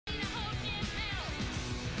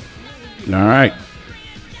All right.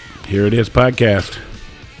 Here it is, podcast.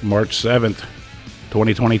 March 7th,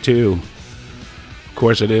 2022. Of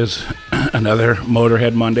course, it is another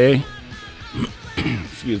Motorhead Monday.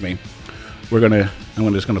 Excuse me.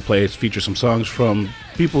 I'm just gonna feature some songs from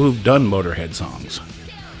people who've done Motorhead songs.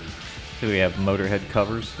 Do we have Motorhead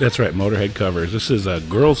covers? That's right, Motorhead covers. This is a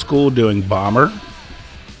girls' school doing Bomber.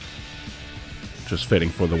 Just fitting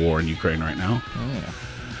for the war in Ukraine right now. Oh, yeah.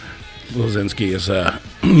 Lozinski is,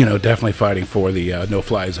 definitely fighting for the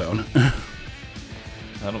no-fly zone.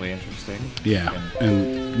 That'll be interesting. Yeah,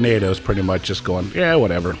 and NATO's pretty much just going, yeah,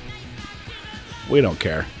 whatever. We don't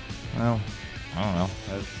care. Well, I don't know.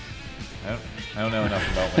 I don't know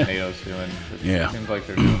enough about what NATO's doing. It seems like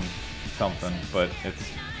they're doing something, but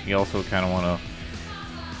you also kind of want to...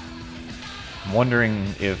 I'm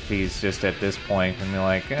wondering if he's just at this point going to be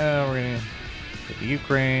like, we're going to get to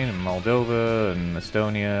Ukraine and Moldova and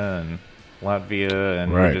Estonia and Latvia,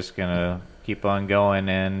 and we're just going to keep on going,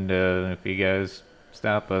 and if you guys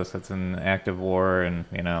stop us, that's an active war, and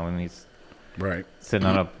he's sitting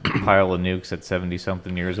on a pile of nukes at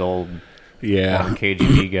 70-something years old. Yeah. A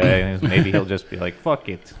KGB guy, and maybe he'll just be like, fuck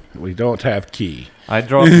it. We don't have key. I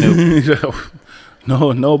dropped nuke.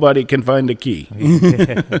 No, nobody can find the key.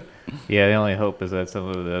 Yeah, the only hope is that some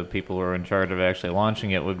of the people who are in charge of actually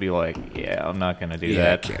launching it would be like, yeah, I'm not going to do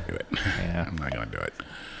that. I can't do it. Yeah. I'm not going to do it.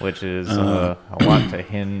 Which is a lot to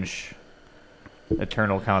hinge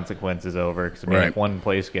eternal consequences over. Because, if one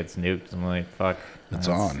place gets nuked, I'm like, fuck. It's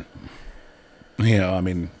on.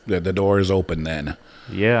 The door is open then.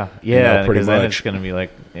 Yeah, pretty because then much. it's going to be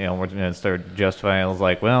like, we're going to start justifying it. It's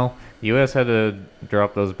like, well, the U.S. had to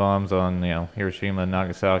drop those bombs on, Hiroshima and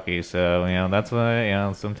Nagasaki, so, that's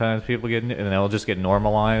why, sometimes people and they'll just get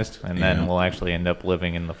normalized, and then we'll actually end up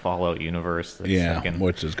living in the Fallout universe.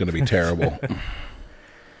 Which is going to be terrible.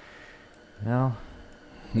 No.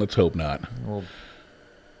 Let's hope not. Well,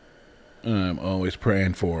 I'm always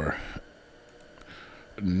praying for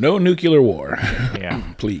no nuclear war. Yeah.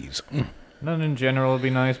 Please. None in general would be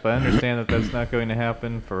nice, but I understand that that's not going to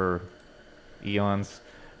happen for eons.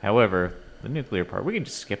 However, the nuclear part, we can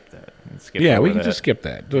just skip that. We can just skip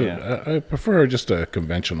that. Yeah. I prefer just a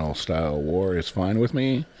conventional style war is fine with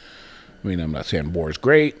me. I mean, I'm not saying war is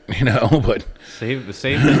great, but... Save the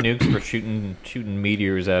nukes for shooting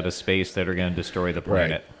meteors out of space that are going to destroy the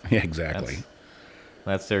planet. Right. Yeah, exactly.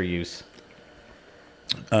 That's their use.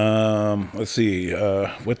 Let's see.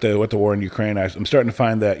 With the war in Ukraine, I'm starting to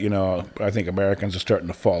find that I think Americans are starting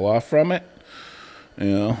to fall off from it.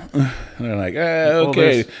 And they're like,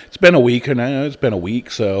 okay, it's been a week, and I know it's been a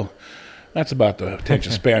week, so that's about the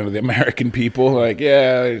attention span of the American people. Like,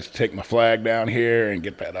 I just take my flag down here and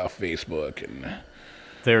get that off Facebook. And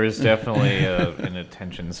there is definitely an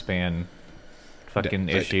attention span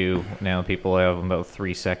issue now. People have about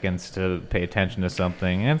 3 seconds to pay attention to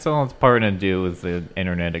something, and so it's part to do with the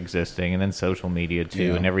internet existing, and then social media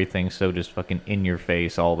too, and everything's so just fucking in your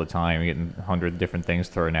face all the time. You're getting 100 different things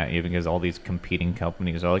thrown at you because all these competing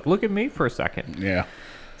companies are like, look at me for a second. Yeah.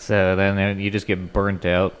 So then you just get burnt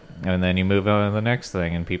out, and then you move on to the next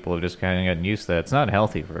thing, and people have just kind of gotten used to that. It's not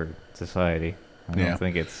healthy for society. I don't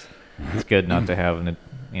think it's good not to have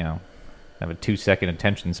have a 2-second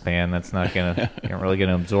attention span. That's not you're not really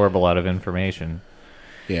gonna absorb a lot of information.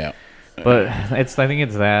 Yeah. But I think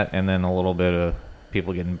it's that, and then a little bit of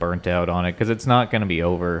people getting burnt out on it, because it's not gonna be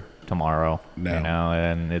over tomorrow. No.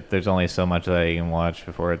 And there's only so much that you can watch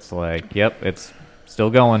before it's like, yep, it's still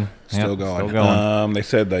going. Still going. They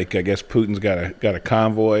said, I guess Putin's got a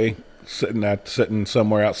convoy sitting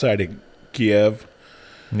somewhere outside of Kiev.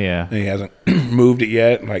 Yeah. And he hasn't moved it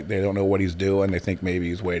yet. Like, they don't know what he's doing. They think maybe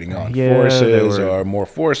he's waiting on forces or more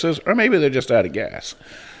forces, or maybe they're just out of gas.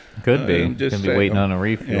 Could be. Could be waiting on a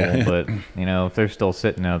refuel. Yeah. But, if they're still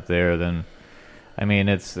sitting out there, then,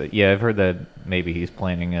 it's, I've heard that maybe he's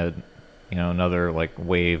planning another,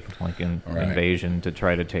 wave, invasion to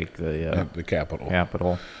try to take the capital.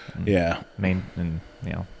 And,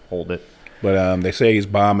 hold it. But they say he's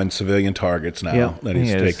bombing civilian targets now. That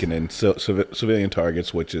he's taking in civilian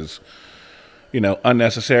targets, which is,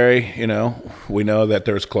 unnecessary. We know that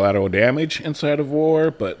there's collateral damage inside of war,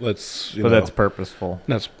 but that's purposeful.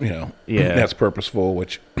 That's that's purposeful.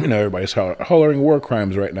 Which everybody's hollering war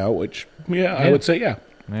crimes right now. Which I would say I'd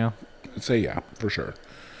say for sure.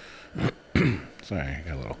 Sorry, I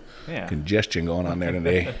got a little congestion going on there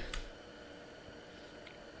today.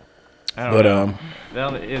 I don't know.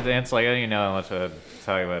 Well, it's like I don't even know how much to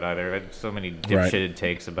talk about either. I had so many dipshitted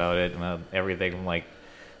takes about it, and everything. Like,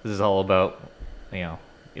 this is all about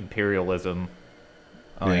imperialism,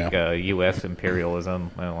 U.S.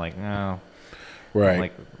 imperialism. And I'm like, no, right?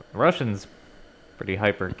 Like, Russians pretty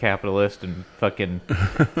hyper capitalist and fucking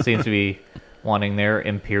seems to be wanting their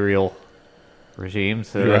imperial regime.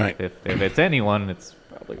 So Right. if it's anyone, it's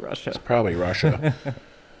probably Russia. It's probably Russia.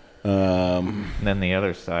 And then the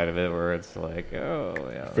other side of it, where it's like, oh,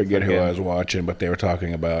 yeah. Forget who I was watching, but they were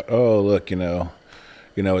talking about, oh, look,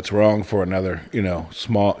 it's wrong for another,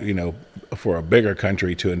 small, for a bigger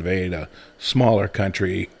country to invade a smaller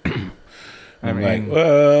country. I mean,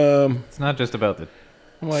 like, it's not just about the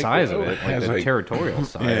like, size of it, like the like- territorial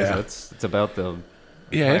size. Yeah. It's about the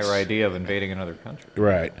Yeah, entire idea of invading another country.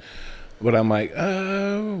 right. But I'm like,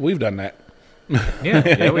 we've done that.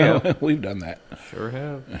 Yeah, we have. We've done that. Sure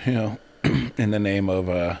have. In the name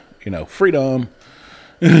of, freedom.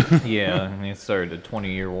 Yeah, and they started a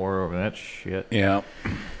 20-year war over that shit. Yeah.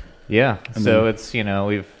 Yeah, And so then- it's,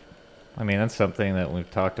 that's something that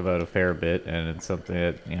we've talked about a fair bit, and it's something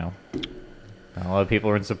that, a lot of people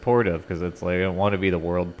are in support of, because it's like, I don't want to be the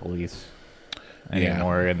world police Yeah.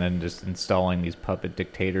 anymore, and then just installing these puppet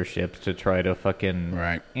dictatorships to try to fucking,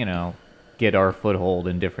 Right. get our foothold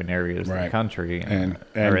in different areas of the Right. country, And-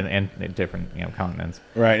 or in different, continents.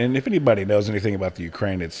 Right. And if anybody knows anything about the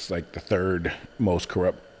Ukraine, it's like the third most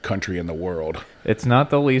corrupt country in the world. It's not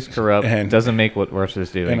the least corrupt. And- doesn't make what Russia's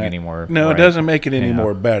doing anymore. No, right. it doesn't make it any Yeah.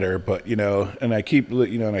 more better. But and I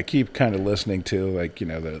keep kind of listening to like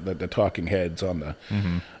the talking heads on the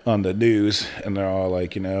on the news, and they're all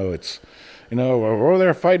like it's. We're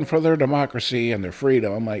there fighting for their democracy and their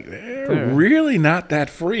freedom. I'm like, they're really not that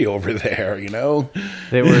free over there,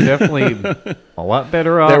 They were definitely a lot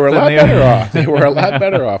better off. They were a than lot they better off. They were a lot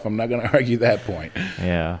better off. I'm not going to argue that point.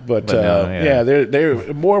 Yeah, But, no,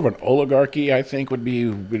 they're more of an oligarchy. I think would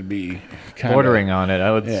be kind bordering on it.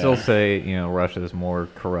 I would Yeah. still say Russia is more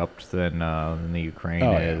corrupt than the Ukraine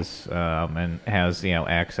Oh, yeah. is, and has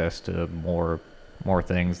access to more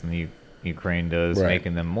things than the Ukraine does, Right.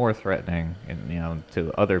 making them more threatening, and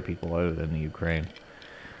to other people other than the Ukraine.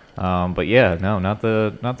 But yeah, no, not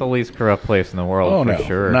the least corrupt place in the world Oh for no,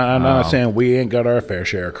 sure. I'm not saying we ain't got our fair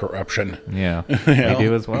share of corruption. Yeah, know? we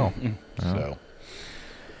do as well. So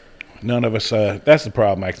none of us. That's the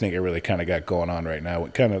problem. I think it really kind of got going on right now.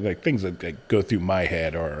 What kind of like things that go through my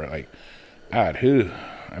head are like, God, who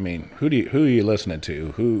are you listening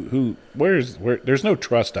to? There's no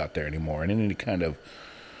trust out there anymore in any kind of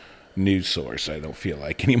news source. I don't feel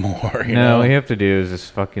like anymore. You know? All you have to do is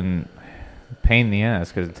just fucking pain in the ass,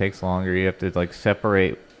 because it takes longer. You have to like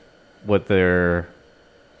separate what their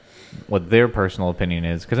personal opinion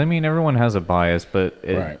is, because everyone has a bias, but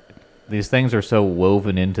Right. these things are so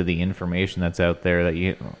woven into the information that's out there that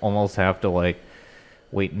you almost have to like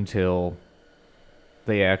wait until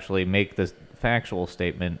they actually make this factual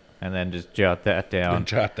statement and then just jot that down. And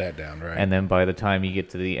jot that down, right? And then by the time you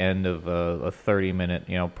get to the end of a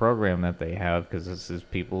 30-minute program that they have, because this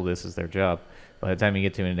is their job. By the time you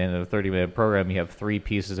get to an end of a 30-minute program, you have 3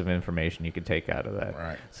 pieces of information you can take out of that.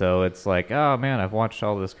 Right. So it's like, oh man, I've watched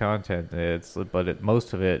all this content.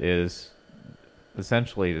 Most of it is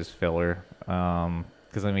essentially just filler.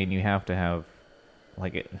 Because you have to have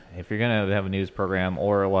if you're gonna have a news program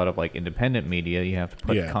or a lot of like independent media, you have to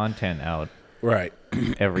put content out right.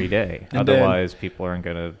 every day. And then Otherwise, people aren't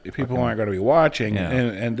gonna. People aren't going to be watching, Yeah.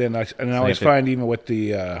 and then I always have to- find even with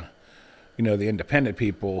the the independent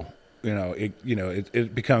people,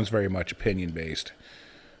 it becomes very much opinion based.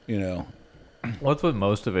 Well, that's what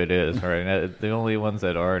most of it is, right? The only ones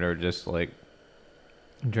that aren't are just like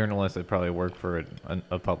journalists that probably work for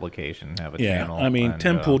a publication, have a channel.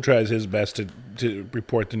 Tim Pool tries his best to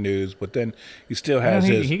report the news, but then he still has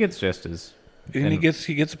he gets just as. and he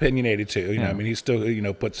gets opinionated too. He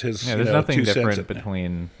still puts his Yeah, there's nothing 2 cents different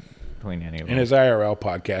in. between any of them. And his IRL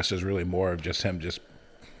podcast is really more of just him just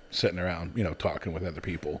sitting around, talking with other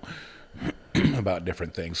people about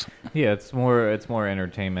different things. Yeah, it's more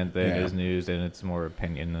entertainment than it Yeah. is news, and it's more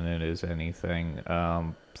opinion than it is anything.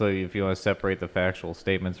 So if you want to separate the factual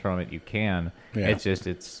statements from it, you can. Yeah.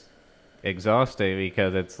 It's exhausting,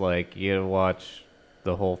 because it's like you gotta watch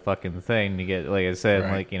the whole fucking thing to get, like I said,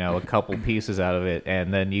 Right. a couple pieces out of it,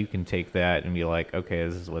 and then you can take that and be like, okay,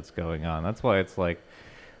 this is what's going on. That's why it's like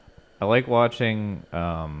I like watching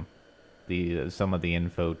some of the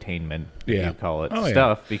infotainment, Yeah. you call it, Oh, yeah.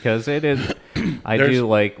 stuff, because it is. I do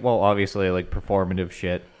like, well, obviously, I like performative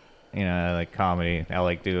shit. I like comedy. I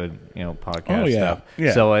like doing, podcast Oh, yeah. stuff.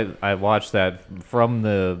 Yeah. So I watch that from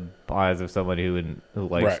the eyes of somebody who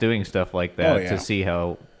likes Right. doing stuff like that, Oh, yeah. to see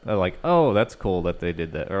how, like, oh, that's cool that they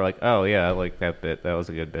did that, or like, oh yeah, I like that bit. That was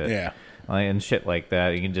a good bit. Yeah. And shit like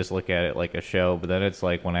that. You can just look at it like a show, but then it's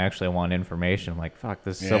like when I actually want information, I'm like, fuck,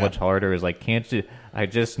 this is so Yeah. much harder. Is like, can't you? I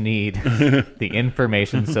just need the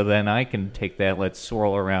information, so then I can take that, let's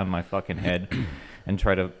swirl around my fucking head, and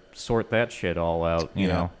try to sort that shit all out, you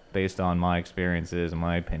know, based on my experiences and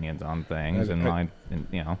my opinions on things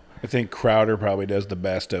I think Crowder probably does the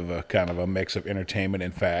best of a kind of a mix of entertainment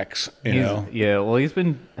and facts, you know? Yeah, well, I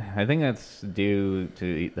think that's due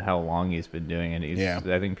to how long he's been doing it.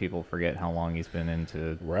 I think people forget how long he's been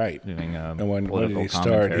into doing and when did he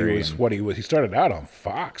start? He started out on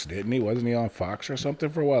Fox, didn't he? Wasn't he on Fox or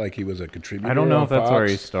something for a while? Like he was a contributor. I don't know if that's Fox? where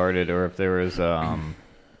he started or if there was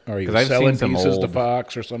or he was selling pieces to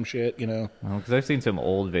Fox or some shit, you know? Because I've seen some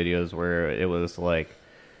old videos where it was like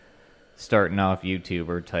starting off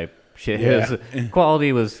YouTuber type shit. His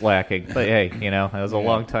quality was lacking, but hey, you know, that was a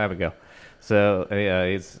long time ago. So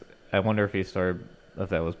I wonder if he started, if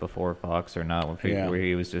that was before Fox or not, where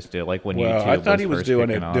he was just like when YouTube. I thought he was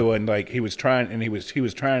doing like he was trying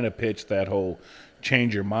to pitch that whole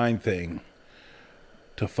change your mind thing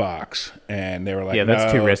to Fox, and they were like,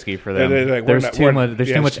 that's too risky for them. Like, there's too much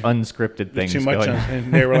unscripted things going on.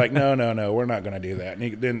 And they were like, no, we're not going to do that.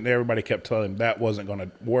 And then everybody kept telling him that wasn't going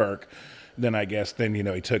to work. Then I guess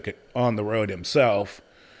he took it on the road himself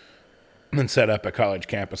and set up at college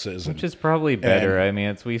campuses, which is probably better. I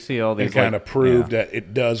mean, we see all these kind of proved that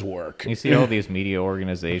it does work. You see all these media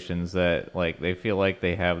organizations that like they feel like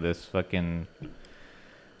they have this fucking,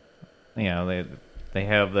 you know, they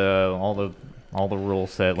have all the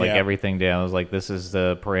rules set, like everything down is like this is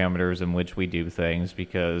the parameters in which we do things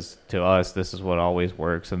because to us this is what always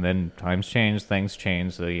works. And then times change, things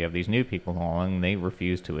change, so you have these new people along and they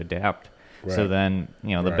refuse to adapt. Right. So then,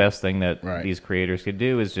 you know, the best thing that these creators could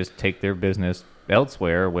do is just take their business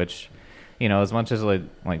elsewhere, which, you know, as much as I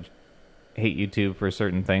like hate YouTube for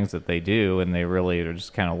certain things that they do, and they really are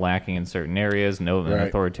just kind of lacking in certain areas, and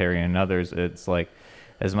authoritarian in others, it's like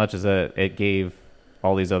as much as it gave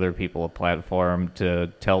all these other people a platform to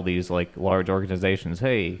tell these like large organizations,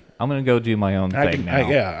 hey, I'm going to go do my own thing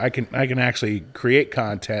now. I can actually create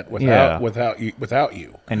content without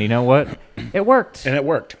you. And you know what? It worked. And it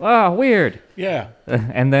worked. Oh, weird. Yeah.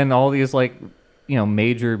 And then all these like, you know,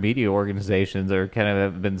 major media organizations are kind of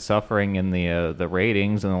have been suffering in the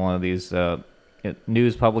ratings and one of these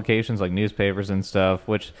news publications like newspapers and stuff,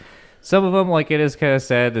 which some of them, like, it is kind of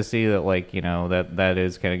sad to see that, like, you know, that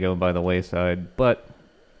is kind of going by the wayside, but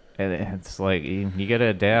it's like you got to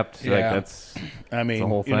adapt. Yeah. Like that's the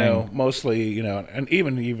whole thing. You know, mostly, you know, and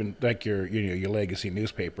even like your legacy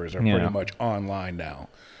newspapers are pretty much online now.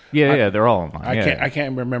 Yeah, they're all online. I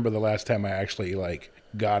can't remember the last time I actually like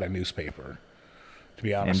got a newspaper. To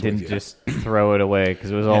be honest, and didn't just throw it away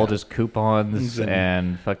because it was all just coupons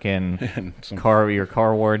and fucking your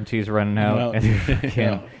car warranties running out.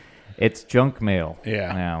 It's junk mail.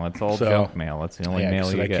 Yeah, now it's all junk mail. That's the only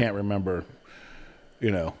mail you get. I can't remember. You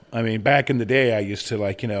know, I mean, back in the day, I used to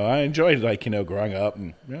like, you know, I enjoyed like, you know, growing up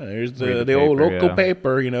and there's the old local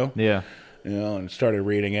paper, you know, and started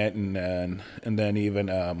reading it and then even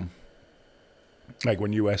like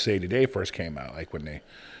when USA Today first came out, like when they,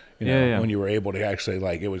 when you were able to actually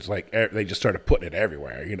like, it was like they just started putting it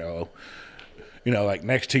everywhere, you know, like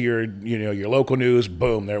next to your local news,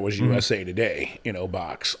 boom, there was USA Today, you know,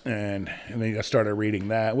 box, and then I started reading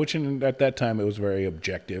that, which at that time it was very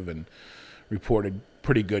objective and reported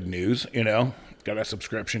pretty good news, you know. Got a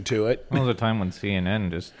subscription to it. There was a time when CNN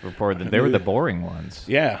just reported that they were the boring ones.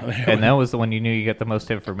 Yeah. And that was the one you knew you get the most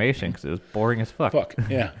information because it was boring as fuck.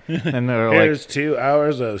 Yeah. And they were here's 2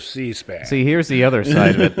 hours of C-SPAN. See, here's the other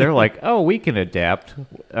side of it. They're like, oh, we can adapt.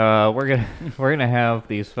 We're gonna have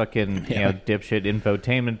these fucking you know dipshit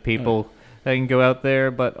infotainment people that can go out there,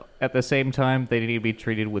 but at the same time, they need to be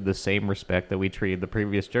treated with the same respect that we treated the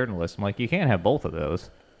previous journalists. I'm like, you can't have both of those.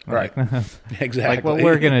 Right. Exactly. Like, well,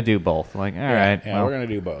 we're going to do both. Like, all right. Yeah, we're going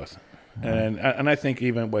to do both. And I think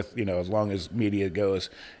even with, you know, as long as media goes,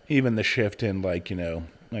 even the shift in, like, you know,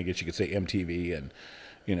 I guess you could say MTV and,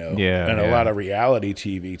 you know, and a lot of reality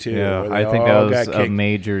TV, too. Yeah, I think that was a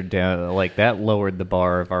major like, that lowered the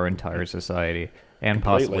bar of our entire society and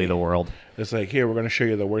possibly the world. It's like, here, we're going to show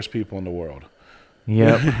you the worst people in the world.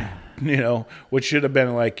 Yep. You know, which should have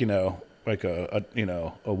been like, you know, like a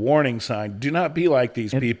warning sign. Do not be like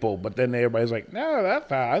these people. But then everybody's like, no, that's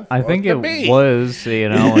not. I think it was, you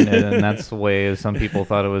know, and that's the way some people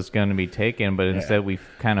thought it was going to be taken. But instead, we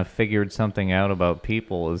kind of figured something out about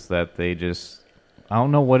people is that they just, I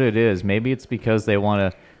don't know what it is. Maybe it's because they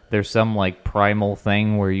want to. There's some like primal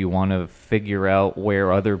thing where you want to figure out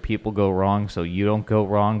where other people go wrong so you don't go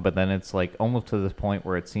wrong, but then it's like almost to the point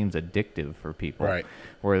where it seems addictive for people. Right.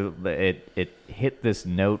 Where it hit this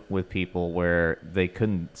note with people where they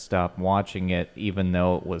couldn't stop watching it even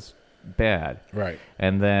though it was bad. Right.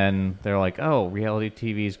 And then they're like, oh, reality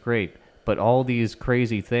TV is great. but all these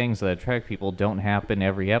crazy things that attract people don't happen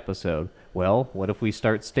every episode. Well, what if we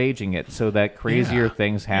start staging it so that crazier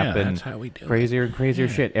things happen? That's how we do crazier and crazier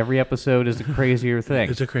shit. Every episode is a crazier thing.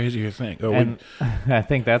 It's a crazier thing. And I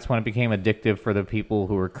think that's when it became addictive for the people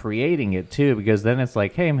who were creating it too, because then it's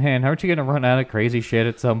like, hey man, aren't you going to run out of crazy shit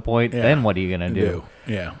at some point? Yeah. Then what are you going to do?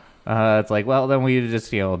 Yeah. It's like, well, then we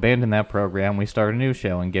just, abandon that program. We start a new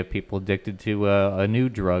show and get people addicted to a new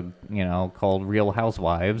drug, called Real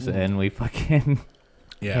Housewives, and we fucking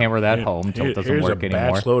hammer that home until it doesn't work anymore.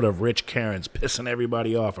 Here's a batch load of rich Karens pissing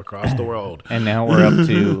everybody off across the world. And now we're up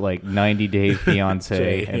to like 90 Day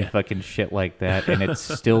Fiance and fucking shit like that, and it's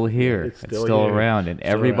still here. It's still around, and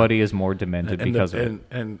everybody is more demented because of it.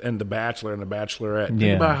 And The Bachelor and The Bachelorette.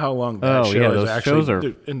 Think about how long that show is those actually. Shows are,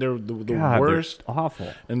 and they're the worst. They're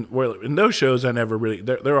awful. And in those shows, I never really.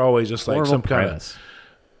 They're always just like some premise. kind of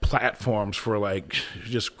platforms for like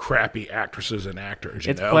just crappy actresses and actors.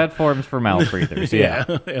 It's platforms for mouth breathers. Yeah.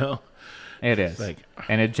 It is,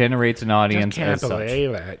 and it generates an audience. Just can't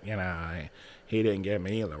believe that he didn't give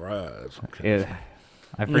me the rose.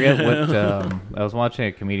 I forget what I was watching.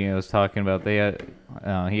 A comedian was talking about.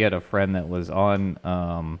 He had a friend that was on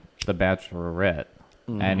The Bachelorette,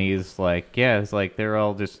 and he's like, it's like they're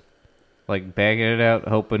all just like bagging it out,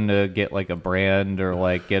 hoping to get like a brand or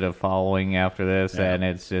like get a following after this, and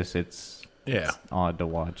it's odd to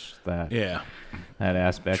watch that. That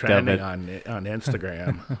aspect trending of it on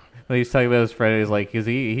Instagram. Well, he's talking about his friend. He's like, because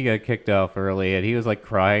he got kicked off early, and he was like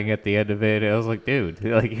crying at the end of it. I was like, dude,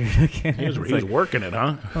 like he was working it,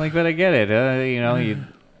 huh? I'm like, but I get it.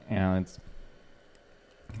 It's.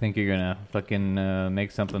 I think you're gonna fucking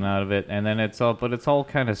make something out of it, and then it's all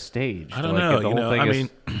kind of staged. I don't know. The whole thing is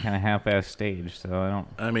kind of half-ass staged. So I don't.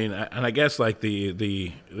 I mean, and I guess like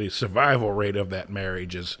the survival rate of that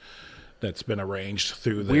marriage that's been arranged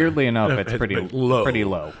through the. Weirdly enough, it's pretty low. Pretty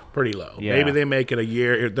low. Yeah. Maybe they make it a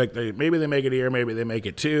year. Maybe they make it a year. Maybe they make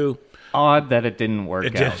it 2. Odd that it didn't work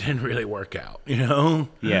out. It didn't really work out.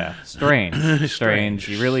 Yeah. Strange.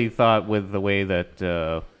 You really thought with the way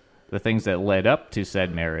that. The things that led up to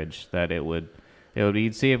said marriage, that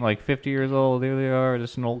you'd see them like 50 years old, there they are,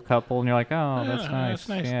 just an old couple, and you're like, oh, that's nice.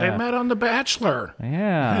 Yeah. They met on The Bachelor.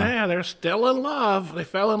 Yeah, they're still in love. They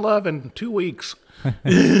fell in love in 2 weeks.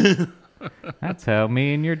 That's how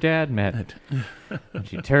me and your dad met. And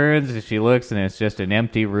she turns and she looks, and it's just an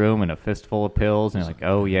empty room and a fistful of pills, and you're like,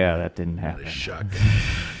 oh yeah, that didn't happen.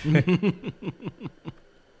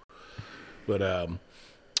 But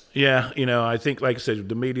yeah, I think, like I said,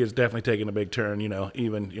 the media is definitely taking a big turn,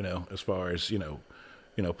 even, as far as,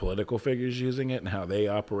 political figures using it and how they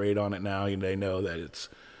operate on it now. They know that it's,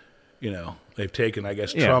 they've taken, I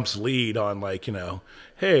guess, Trump's lead on, like,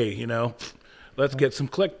 hey, let's get some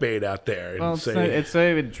clickbait out there. And it's not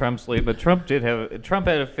even Trump's lead, but Trump had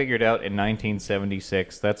it figured out in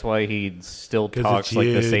 1976. That's why he still talks like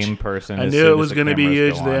the same person. I knew it was going to be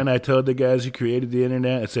huge then. I told the guys who created the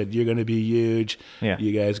internet, I said, you're going to be huge. Yeah.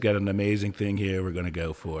 You guys got an amazing thing here. We're going to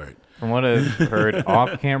go for it. From what I've heard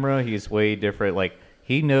off camera, he's way different. Like,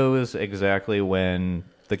 he knows exactly when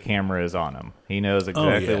the camera is on him. He knows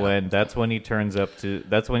exactly when. That's when he turns on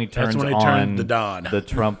the Don. The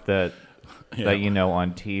Trump that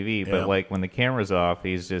on TV. But like when the camera's off,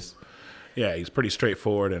 he's just he's pretty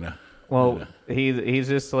straightforward he's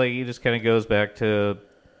just like, he just kind of goes back to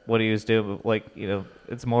what he was doing. Like,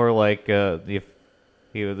 it's more like if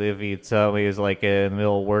he saw me, he was like in the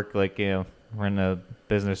middle of work, like, we're in a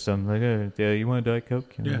business, something like, hey, you want a Diet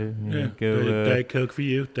Coke? Diet Coke for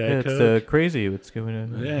you. Diet Coke. It's crazy what's going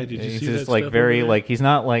on. Yeah, did you see he's that just like stuff very like, he's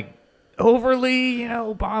not like overly,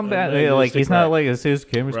 bombastic. Like, he's not like, as his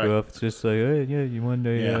cameras go off, it's just like, hey, yeah, you want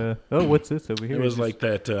a what's this over here? It was like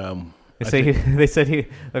that. They said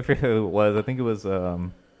I forget who it was. I think it was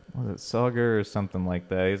it Sager or something like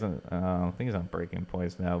that? I think he's on Breaking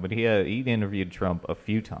Points now, but he'd interviewed Trump a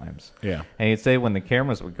few times. Yeah, and he'd say when the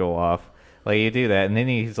cameras would go off, like, you do that, and then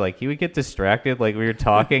he's like, he would get distracted, like, we were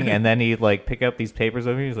talking, and then he'd like pick up these papers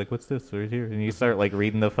over here. He's like, what's this right here? And you start like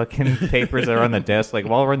reading the fucking papers that are on the desk, like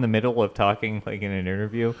while we're in the middle of talking, like in an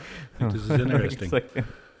interview. This is interesting.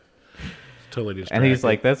 Totally distracted. And he's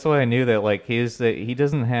like, that's why I knew that, like, he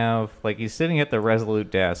doesn't have, like, he's sitting at the Resolute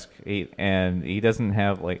desk, and he doesn't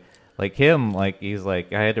have like him, like, he's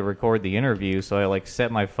like, I had to record the interview, so I like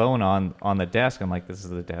set my phone on the desk. I'm like, this is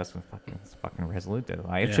the desk, and it's fucking Resolute desk.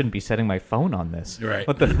 I shouldn't be setting my phone on this. Right.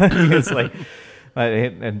 What the fuck? It's like,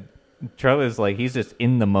 and Trump is like, he's just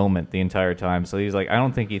in the moment the entire time. So he's like, I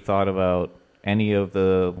don't think he thought about any of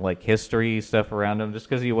the like history stuff around him, just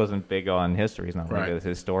because he wasn't big on history. He's not like a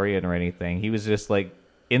historian or anything. He was just like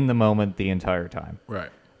in the moment the entire time. Right.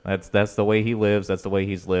 That's the way he lives. That's the way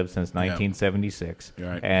he's lived since 1976.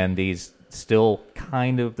 Right. And he's still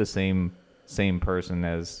kind of the same person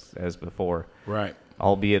as before. Right.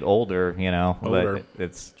 Albeit older, Older. But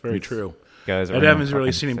it's very true. Guys, I haven't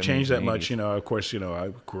really seen him change that much. Of course,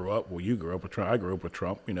 I grew up. Well, you grew up with Trump. I grew up with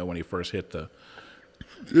Trump. When he first hit the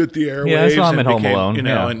airwaves. Yeah, I saw him at Home Alone.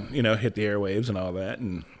 And hit the airwaves and all that.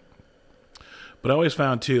 But I always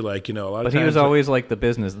found too, like a lot of times. But he was always like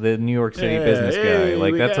the New York City business guy.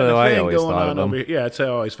 Like that's how I always thought of him. That's how I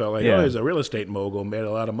always felt like. He's a real estate mogul, made a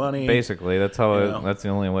lot of money. Basically, that's how. That's the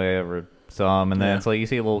only way I ever saw him. And then it's like you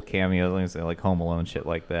see little cameos, like Home Alone shit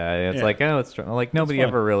like that. And it's like, it's like nobody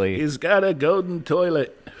ever really. He's got a golden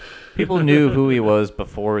toilet. People knew who he was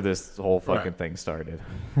before this whole fucking thing started.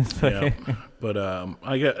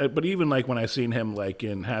 But even like when I seen him like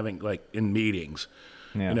in meetings.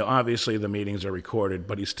 Obviously the meetings are recorded,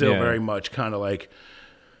 but he's still very much kind of like,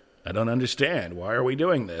 I don't understand. Why are we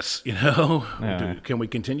doing this? Can we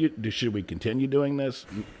continue? Should we continue doing this?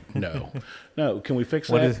 No. Can we fix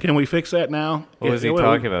that? Can we fix that now? What was he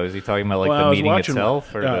talking about? Was he talking about the meeting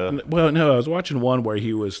itself? Well, no, I was watching one where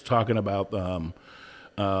he was talking about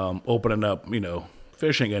opening up,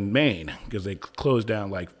 fishing in Maine because they closed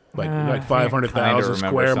down like 500,000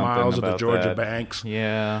 square miles of the Georgia banks.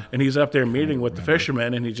 Yeah. And he's up there meeting with the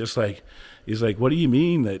fishermen, and he's like, what do you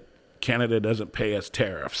mean that Canada doesn't pay us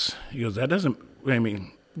tariffs? He goes,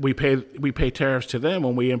 we pay tariffs to them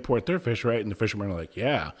when we import their fish, right? And the fishermen are like,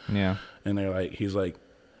 yeah. Yeah. And he's like,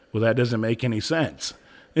 well, that doesn't make any sense.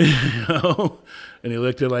 And he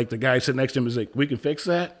looked at the guy sitting next to him. He's like, we can fix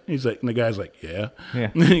that? He's like, and the guy's like, yeah.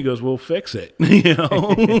 And he goes, we'll fix it.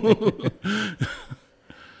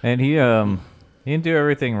 And he didn't do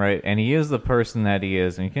everything right, and he is the person that he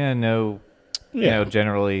is, and you kind of know,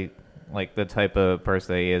 generally, like the type of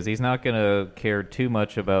person that he is. He's not gonna care too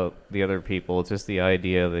much about the other people. It's just the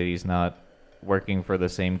idea that he's not working for the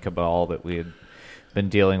same cabal that we had been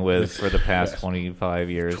dealing with for the past 25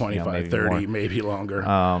 years. 25, maybe 30, more. maybe longer.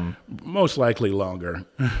 Most likely longer.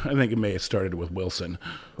 I think it may have started with Wilson.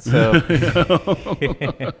 So,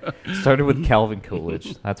 started with Calvin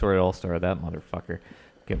Coolidge. That's where it all started, that motherfucker.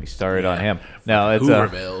 Get me started on him. No, it's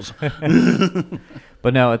Hoovervilles.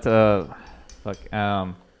 But no, it's fuck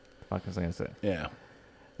was I gonna say? Yeah.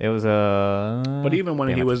 It was But even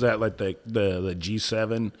when he was at like the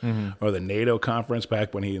G7 or the NATO conference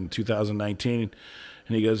back when in 2019,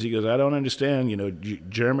 and he goes, I don't understand.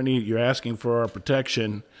 Germany, you're asking for our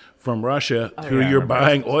protection from Russia, who you're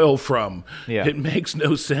buying oil from. Yeah. It makes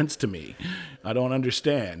no sense to me. I don't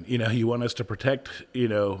understand. You want us to protect.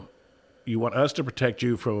 You want us to protect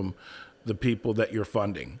you from the people that you're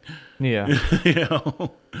funding. Yeah.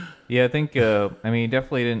 Yeah, I think. he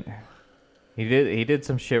definitely didn't. He did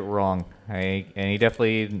some shit wrong. And he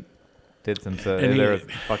definitely did some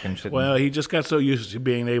fucking shit. Well, he just got so used to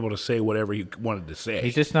being able to say whatever he wanted to say.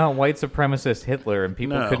 He's just not white supremacist Hitler, and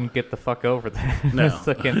people couldn't get the fuck over that. No.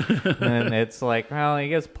 And it's like, well, he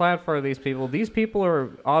gets platform these people. These people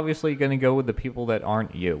are obviously going to go with the people that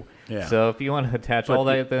aren't you. Yeah. So if you want to attach all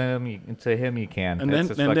that to him, you can. And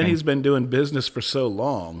then he's been doing business for so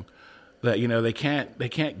long that they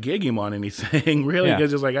can't gig him on anything really,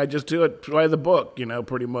 because it's like, I just do it by the book,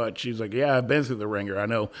 pretty much. He's like, I've been through the ringer. I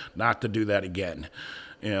know not to do that again.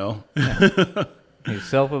 He's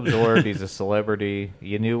self-absorbed. He's a celebrity.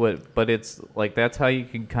 You knew it, but it's like that's how you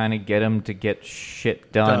can kind of get him to get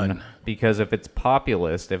shit done. Because if it's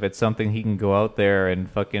populist, if it's something he can go out there and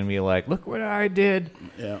fucking be like, look what I did.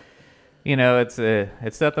 Yeah. It's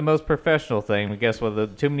not the most professional thing. I guess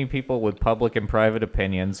with too many people with public and private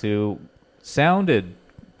opinions who sounded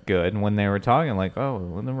good when they were talking, like, oh,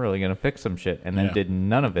 well, they're really gonna fix some shit, and then did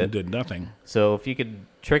none of it. Did nothing. So if you could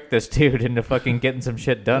trick this dude into fucking getting some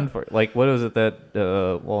shit done for, like, what was it that?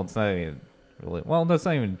 Well, it's not even really. Well, that's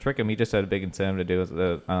not even trick him. He just had a big incentive to do. Was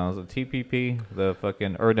the TPP, the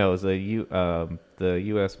fucking, or no, it was the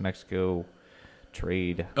U.S. Mexico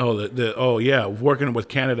trade. Working with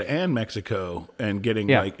Canada and Mexico and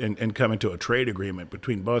getting and coming to a trade agreement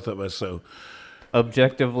between both of us. So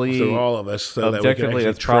objectively, so all of us, so that we can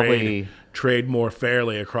actually trade more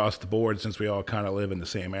fairly across the board, since we all kind of live in the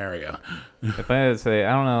same area. If I had to say,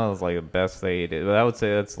 I don't know, it's like the best they did, but I would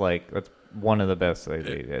say that's one of the best they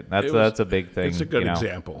did. That's a big thing. It's a good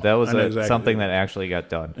example. That was something that actually got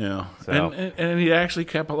done. Yeah, so. and he actually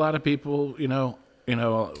kept a lot of people,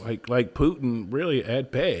 like Putin really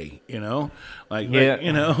at bay, they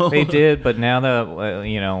did, but now that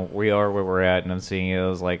we are where we're at, and I'm seeing it,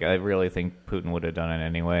 was like, I really think Putin would have done it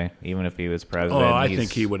anyway, even if he was president. Oh, I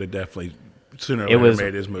think he would have definitely sooner or it later was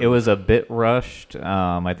made his move. it was a bit rushed.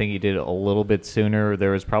 I think he did it a little bit sooner.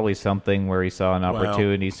 There was probably something where he saw an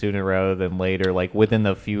opportunity sooner rather than later, like within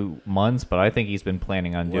the few months. But I think he's been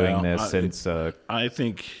planning on doing this since I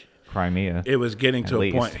think Crimea. it was getting to a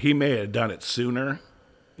least. point. He may have done it sooner,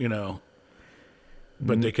 you know.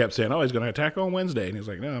 But they kept saying, "Oh, he's going to attack on Wednesday," and he's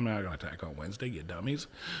like, "No, I'm not going to attack on Wednesday, you dummies.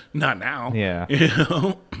 Not now." Yeah. You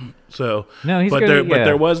know. So No, he's but gonna- there, but yeah.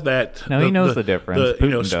 there was that. No, he knows the difference. You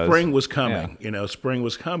know, Putin does. spring was coming. Yeah. You know, spring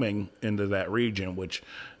was coming into that region, which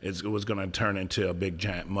it was going to turn into a big,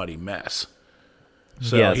 giant, muddy mess.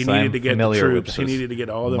 So Yes, he needed I'm to get the familiar with troops. He those needed to get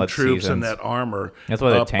all them mud troops and seasons. that armor. That's why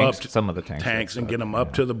the up tanks, some of the tanks, and get them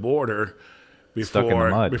up to the border Stuck in the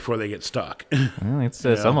mud. before they get stuck. Well, it's,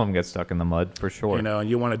 some of them get stuck in the mud for sure. You know, and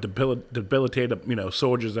you want to debilitate,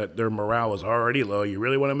 soldiers that their morale is already low. You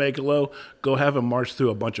really want to make it low? Go have them march through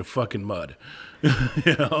a bunch of fucking mud,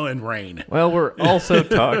 and rain. Well, we're also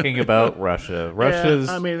talking about Russia. Russia's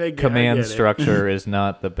I get command it. structure is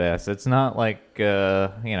not the best. It's not like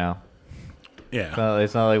Yeah.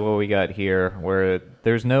 it's not like what we got here, where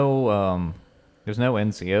there's no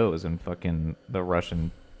NCOs in fucking the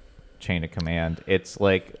Russian chain of command. It's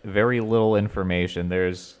like very little information.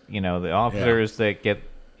 There's the officers that get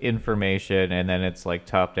information, and then it's like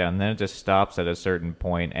top down. And then it just stops at a certain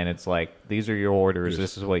point, and it's like, these are your orders.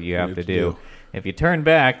 This is what you have to do. If you turn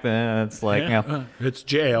back, then it's like, it's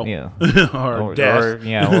jail. yeah, or death. or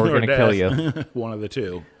we're Or gonna kill death. you. One of the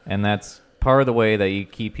two. And that's part of the way that you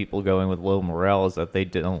keep people going with low morale, is that they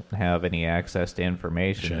don't have any access to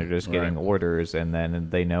information. They're just getting orders, and then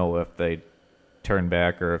they know if they turn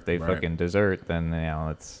back or if they fucking desert, then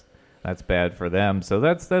that's bad for them. So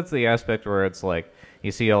that's the aspect where it's like, you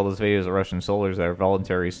see all those videos of Russian soldiers that are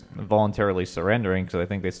voluntarily surrendering, because I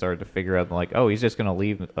think they started to figure out, like, oh, he's just going to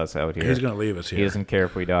leave us out here. He's going to leave us here. He doesn't care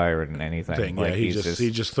if we die or anything. Yeah, Like, he's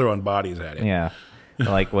just throwing bodies at it. yeah.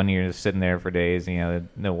 Like when you're sitting there for days,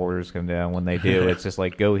 no orders come down. When they do, it's just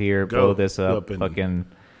like, go here, blow this up, fucking,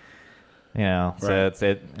 so that's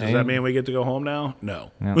it. Does that mean we get to go home now? No.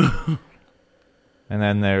 And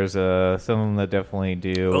then there's some of them that definitely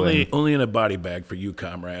do. Only in a body bag for you,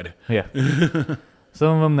 comrade. Yeah.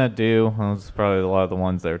 Some of them that do. Well, it's probably a lot of the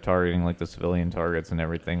ones that are targeting like the civilian targets and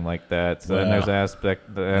everything like that. So then there's the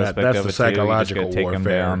aspect that's of the it psychological too. You just gotta take them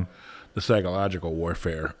warfare. down. The psychological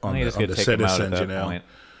warfare on You the just gotta take them out at citizens, that point.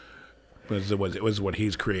 It was what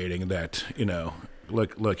he's creating, that,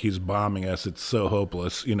 look, he's bombing us. It's so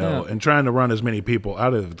hopeless, and trying to run as many people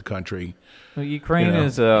out of the country. Well, Ukraine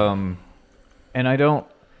is, and I don't.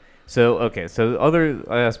 So the other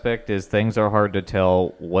aspect is things are hard to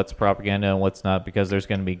tell what's propaganda and what's not, because there's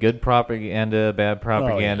going to be good propaganda, bad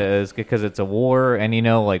propaganda, is because it's a war, and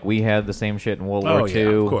like we had the same shit in World War II,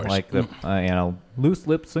 of course. like the loose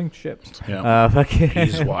lip sync ships. Yeah.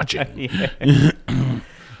 He's watching.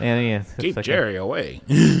 And keep Jerry away.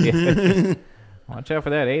 Watch out for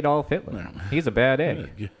that Adolf Hitler. He's a bad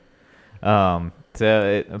egg.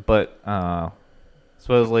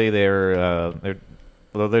 Supposedly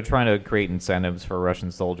they're trying to create incentives for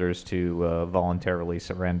Russian soldiers to voluntarily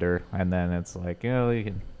surrender, and then it's like, you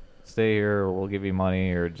can stay here, or we'll give you money,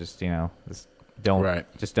 or just just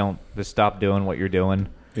stop doing what you're doing.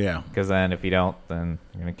 Yeah, because then if you don't, then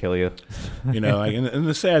they're gonna kill you. And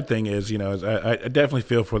the sad thing is, I definitely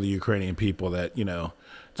feel for the Ukrainian people that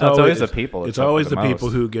it's always the people. It's always the people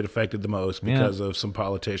who get affected the most because of some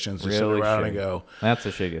politicians who sit around and go. That's the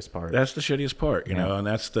shittiest part. That's the shittiest part, and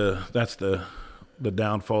that's the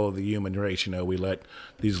downfall of the human race. We let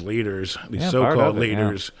these leaders, these so-called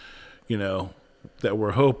leaders, that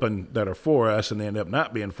we're hoping that are for us, and they end up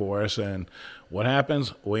not being for us. And what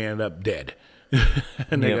happens? We end up dead.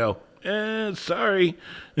 And they go, sorry.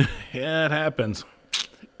 Yeah, it happens.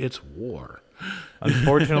 It's war.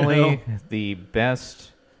 Unfortunately, the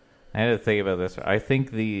best. I had to think about this. I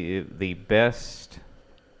think the best.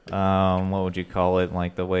 What would you call it?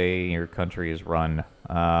 Like the way your country is run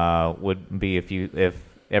would be if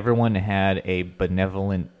everyone had a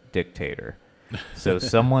benevolent dictator. So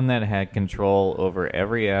someone that had control over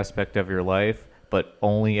every aspect of your life, but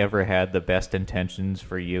only ever had the best intentions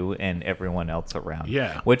for you and everyone else around.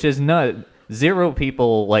 Yeah. Which is not. Zero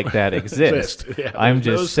people like that exist. Yeah, I'm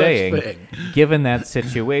just saying, given that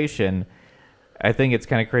situation, I think it's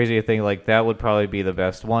kind of crazy to think like that would probably be the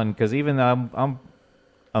best one, because even though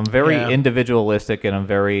I'm very individualistic, and I'm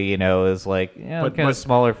very, is like, kind of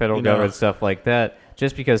smaller federal government stuff like that.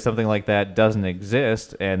 just because something like that doesn't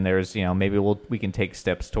exist, and there's, maybe we can take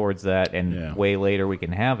steps towards that, and way later we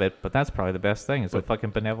can have it. But that's probably the best thing. It's a fucking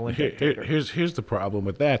benevolent dictator. Here's the problem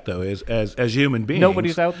with that, though, is as human beings,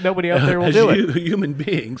 nobody out there will do it. Human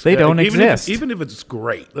beings, they don't exist. Even if it's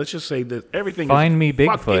great, let's just say that everything Find is me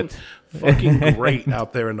Bigfoot. fucking great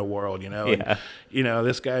out there in the world, Yeah. And,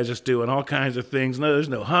 this guy's just doing all kinds of things. No, there's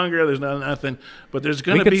no hunger, there's no nothing, but there's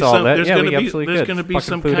going We to could be solve some. that. There's Yeah, going we to be absolutely there's could. going to be Fucking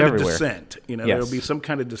some food kind everywhere. of dissent. Yes. There'll be some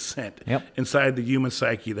kind of dissent Yep. inside the human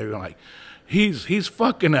psyche. They're like, he's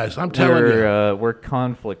fucking us. I'm telling you. We're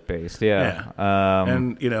conflict based. Yeah.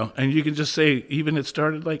 And you can just say, even it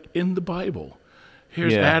started like in the Bible.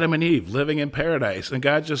 Here's Adam and Eve living in paradise, and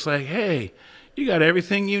God's just like, hey, you got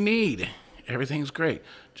everything you need. Everything's great.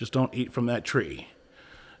 Just don't eat from that tree.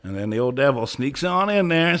 And then the old devil sneaks on in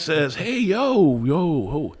there and says, hey,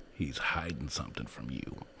 yo, he's hiding something from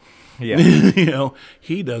you. Yeah.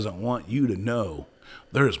 He doesn't want you to know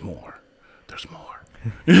there's more. There's more.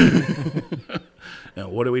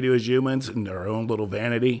 And what do we do as humans in our own little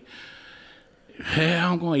vanity? Hey,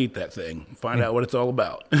 I'm going to eat that thing, find out what it's all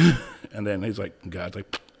about. And then God's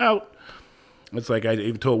like, out. It's like I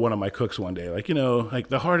even told one of my cooks one day, like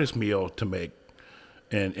the hardest meal to make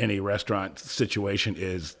in any restaurant situation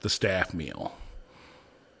is the staff meal.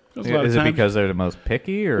 Is it because they're the most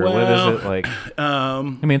picky, or what is it like?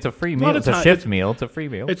 It's a free meal. It's a shift meal. It's a free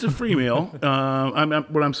meal. It's a free meal.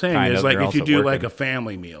 What I'm saying is, like, if you do like a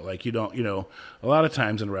family meal, like you don't, a lot of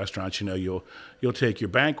times in restaurants, you'll take your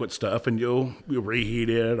banquet stuff and you'll reheat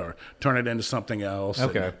it or turn it into something else.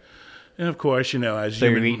 Okay. And of course, as so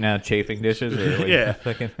you're eating out chafing dishes. Or yeah.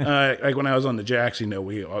 Like when I was on the Jacks, it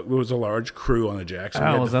was a large crew on the Jacks. We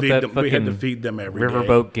had to feed them every day.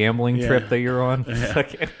 Riverboat gambling trip that you're on. Yeah.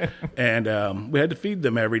 And we had to feed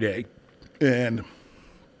them every day, and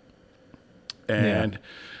we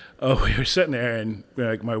were sitting there, and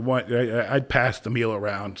like I'd pass the meal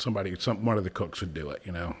around. One of the cooks would do it,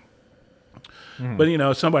 Mm.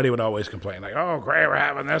 But somebody would always complain, like, "Oh, great, we're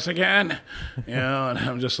having this again," and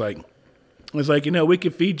I'm just like. It's like, we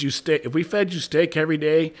could feed you steak. If we fed you steak every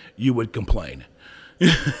day, you would complain.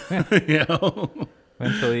 Until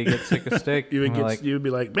you get sick of steak. You'd be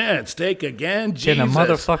like, man, steak again? Jesus. Can a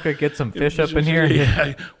motherfucker get some fish up in here?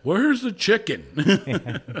 Yeah. Where's the chicken?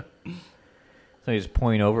 So you just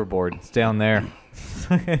point overboard. It's down there.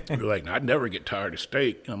 You're like, I'd never get tired of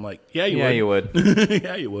steak. And I'm like, yeah, you would.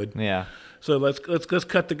 Yeah, you would. Yeah. So let's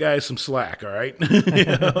cut the guy some slack, all right?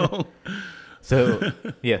 So,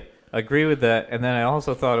 yeah. Agree with that. And then I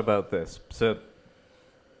also thought about this. So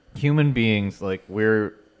human beings, like,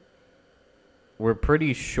 we're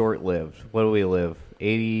pretty short-lived. What do we live?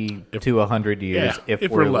 80 to 100 years if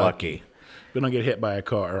we're lucky. We don't get hit by a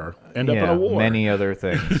car or end up in a war. Many other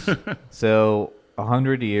things. So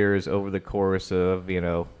 100 years over the course of,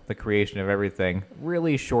 the creation of everything,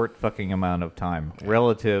 really short fucking amount of time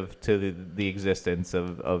relative to the existence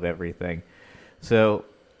of everything. So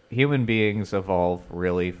human beings evolve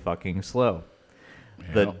really fucking slow.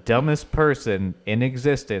 Yeah. The dumbest person in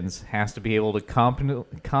existence has to be able to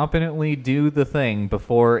competently do the thing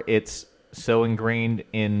before it's so ingrained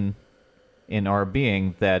in our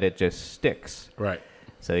being that it just sticks. Right.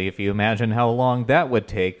 So if you imagine how long that would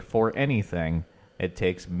take for anything, it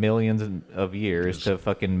takes millions of years to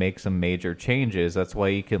fucking make some major changes. That's why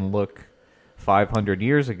you can look 500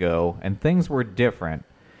 years ago and things were different.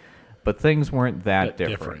 But things weren't that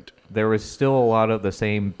different. There was still a lot of the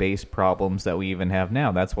same base problems that we even have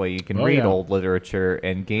now. That's why you can read old literature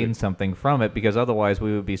and gain something from it, because otherwise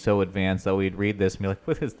we would be so advanced that we'd read this and be like,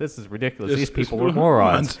 this is ridiculous. These people were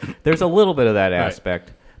morons. There's a little bit of that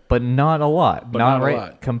aspect, but not a lot. Not a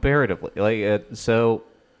lot. Comparatively. So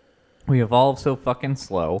we evolved so fucking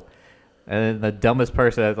slow. And the dumbest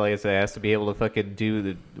person, like I said, has to be able to fucking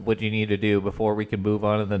do what you need to do before we can move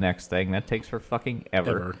on to the next thing. That takes for fucking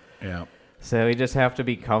ever. Yeah. So we just have to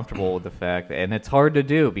be comfortable with the fact, and it's hard to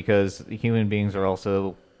do because human beings are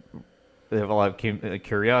also, they have a lot of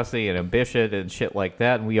curiosity and ambition and shit like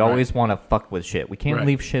that, and we always want to fuck with shit. We can't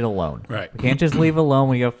leave shit alone. Right. We can't just leave it alone.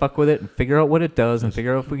 We gotta fuck with it and figure out what it does and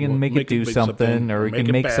figure out if we can make it do something, or we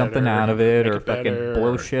can make something out of it, or fucking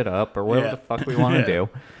blow shit up, or whatever the fuck we want to do.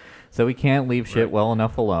 So we can't leave shit well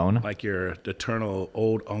enough alone. Like your eternal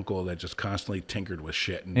old uncle that just constantly tinkered with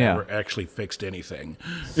shit and never actually fixed anything.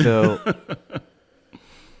 So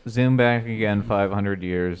zoom back again 500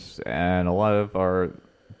 years, and a lot of our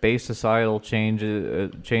base societal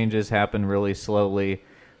changes happen really slowly,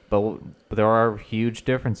 but there are huge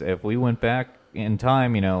differences. If we went back in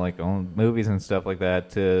time, like on movies and stuff like that,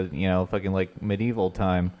 to fucking like medieval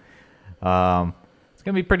time, It's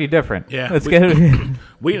gonna be pretty different. Yeah, it's gonna be.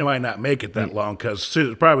 we might not make it that long because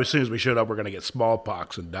probably as soon as we showed up, we're going to get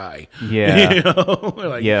smallpox and die. Yeah. You know? We're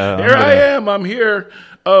like, Yeah, here I am. I'm here.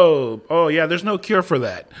 Oh, yeah, there's no cure for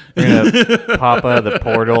that. We're gonna pop out of the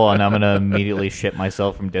portal, and I'm gonna immediately shit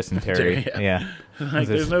myself from dysentery. Yeah. Like,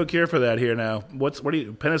 there's no cure for that here now. What are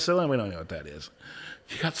you, penicillin? We don't know what that is.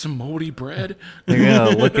 You got some moldy bread? They're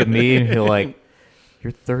gonna look at me and be like, "You're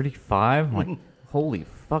 35." I'm like, "Holy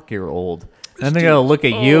fuck, you're old." And they're gonna look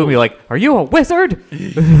at you and be like, "Are you a wizard?"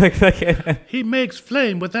 He makes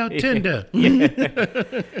flame without tinder. And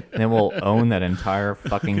then we'll own that entire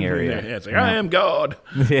fucking area. Yeah, it's like, I am God.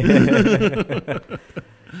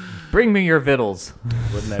 Bring me your vittles.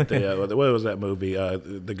 Wasn't that what was that movie?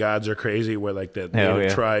 The Gods Are Crazy, where like that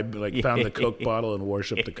native tribe found the Coke bottle and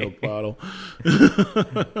worshipped the Coke bottle.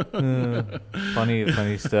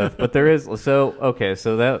 Funny stuff. But there is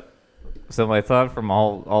So my thought from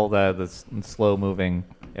all that, the slow moving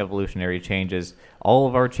evolutionary changes, all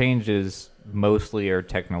of our changes mostly are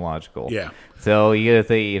technological. Yeah. So you gotta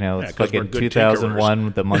think, it's 'cause we're fucking good 2001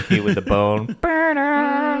 with the monkey with the bone.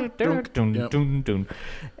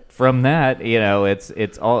 From that,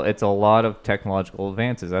 it's a lot of technological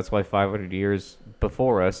advances. That's why 500 years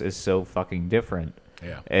before us is so fucking different.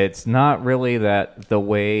 Yeah. It's not really that the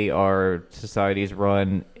way our societies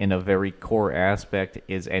run in a very core aspect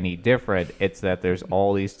is any different. It's that there's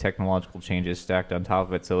all these technological changes stacked on top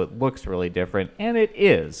of it, so it looks really different, and it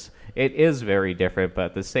is. It is very different, but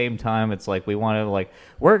at the same time, it's like we want to,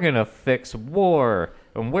 we're going to fix war,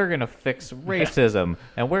 and we're going to fix racism,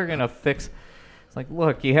 and we're going to fix... It's like,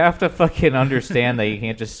 look, you have to fucking understand that you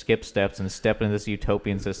can't just skip steps and step into this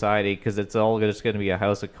utopian society because it's all just going to be a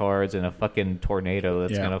house of cards and a fucking tornado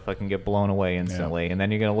that's going to fucking get blown away instantly. And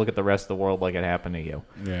then you're going to look at the rest of the world like it happened to you.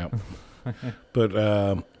 Yeah. But,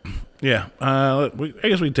 I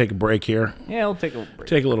guess we can take a break here. Yeah, we'll take a break.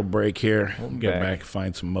 Take a little break here. We'll get back,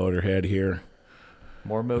 find some Motorhead here.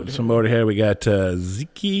 More Motorhead? Some Motorhead. We got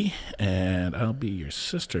Ziki and I'll Be Your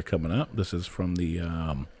Sister coming up. This is from the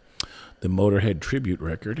Motorhead tribute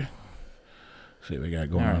record. See what we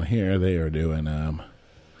got going on here. They are doing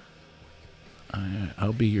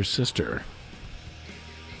I'll Be Your Sister.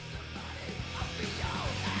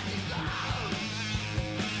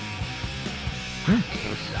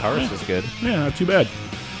 Ours is good. Yeah, not too bad.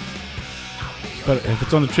 But if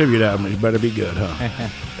it's on the tribute album, it better be good, huh?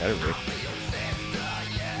 Better be.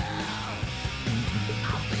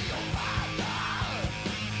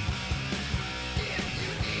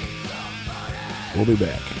 We'll be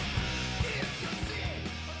back.